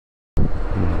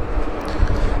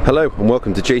Hello and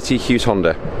welcome to JTHughes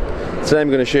Honda. Today I'm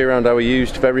going to show you around our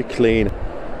used, very clean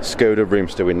SKODA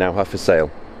Roomster we now have for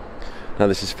sale. Now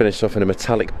this is finished off in a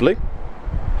metallic blue.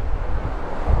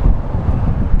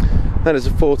 And it's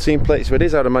a 14 plate, so it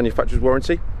is out of manufacturer's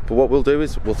warranty. But what we'll do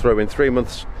is we'll throw in 3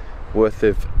 months worth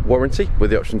of warranty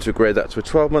with the option to upgrade that to a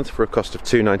 12 month for a cost of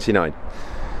 $299.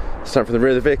 Starting from the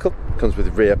rear of the vehicle, comes with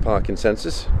rear parking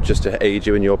sensors just to aid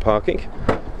you in your parking.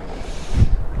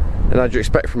 And as you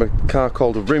expect from a car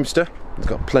called a Roomster, it's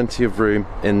got plenty of room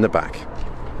in the back.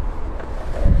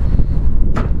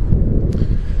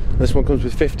 This one comes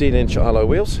with 15-inch alloy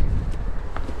wheels,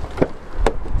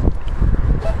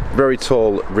 very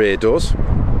tall rear doors,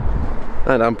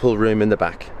 and ample room in the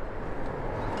back.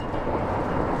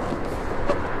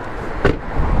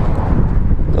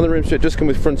 On the Roomster it does come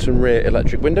with front and rear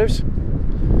electric windows,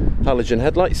 halogen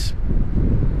headlights.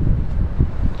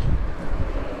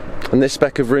 And this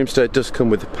spec of Roomster does come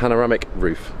with a panoramic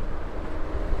roof.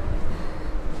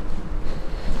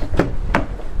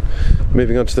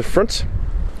 Moving on to the front,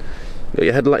 you've got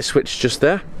your headlight switch just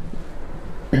there.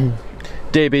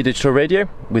 DAB digital radio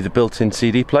with a built-in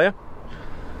CD player.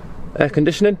 Air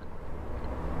conditioning.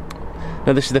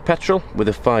 Now this is the petrol with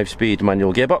a 5-speed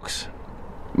manual gearbox,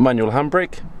 manual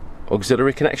handbrake,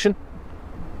 auxiliary connection,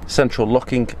 central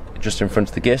locking just in front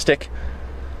of the gear stick,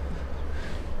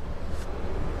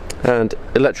 and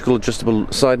electrical adjustable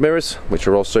side mirrors, which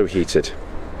are also heated.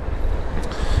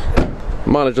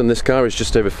 Mileage on this car is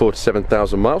just over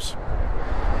 47,000 miles.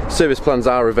 Service plans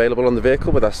are available on the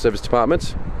vehicle with our service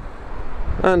department,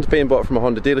 and being bought from a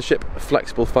Honda dealership,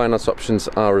 flexible finance options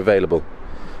are available.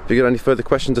 If you've got any further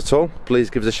questions at all, please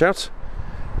give us a shout,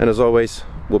 and as always,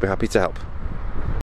 we'll be happy to help.